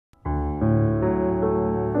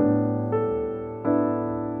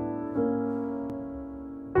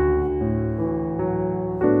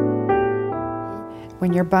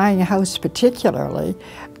when you're buying a house particularly,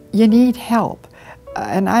 you need help.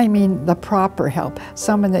 And I mean the proper help,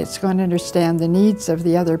 someone that's going to understand the needs of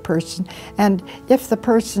the other person. And if the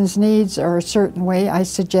person's needs are a certain way, I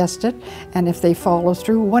suggest it. And if they follow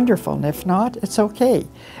through, wonderful. And if not, it's okay.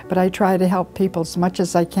 But I try to help people as much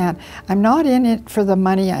as I can. I'm not in it for the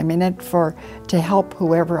money, I'm in it to help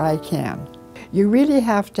whoever I can. You really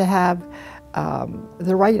have to have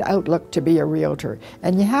the right outlook to be a realtor.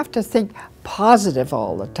 And you have to think positive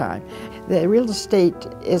all the time. The real estate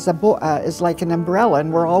is like an umbrella,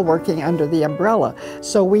 and we're all working under the umbrella.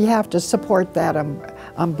 So we have to support that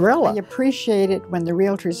umbrella. I appreciate it when the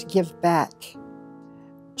realtors give back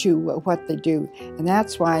to what they do, and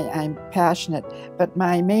that's why I'm passionate. But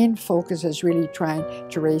my main focus is really trying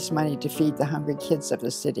to raise money to feed the hungry kids of the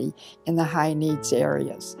city in the high needs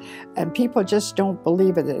areas. And people just don't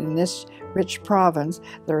believe it. In this rich province,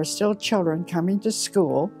 there are still children coming to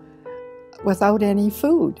school without any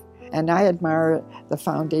food. And I admire the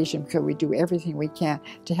foundation because we do everything we can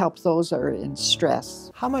to help those that are in stress.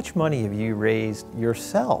 How much money have you raised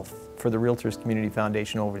yourself for the REALTORS Community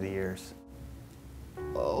Foundation over the years?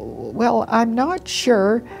 Oh, well, I'm not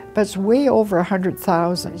sure, but it's way over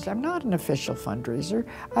 100,000. I'm not an official fundraiser.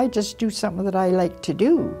 I just do something that I like to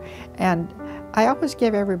do. And I always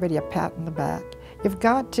give everybody a pat on the back. You've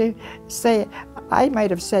got to say, I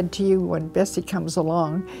might have said to you when Bessie comes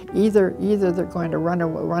along, either they're going to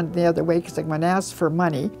run the other way because they're going to ask for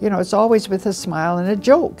money. You know, it's always with a smile and a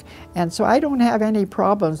joke. And so I don't have any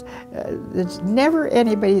problems. There's never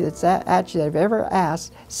anybody that's actually I've ever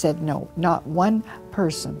asked said no, not one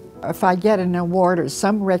person. If I get an award or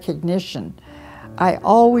some recognition, I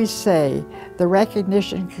always say the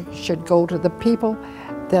recognition should go to the people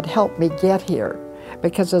that helped me get here.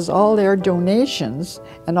 Because it's all their donations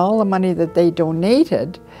and all the money that they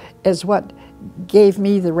donated is what gave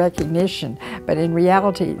me the recognition. But in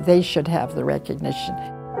reality, they should have the recognition.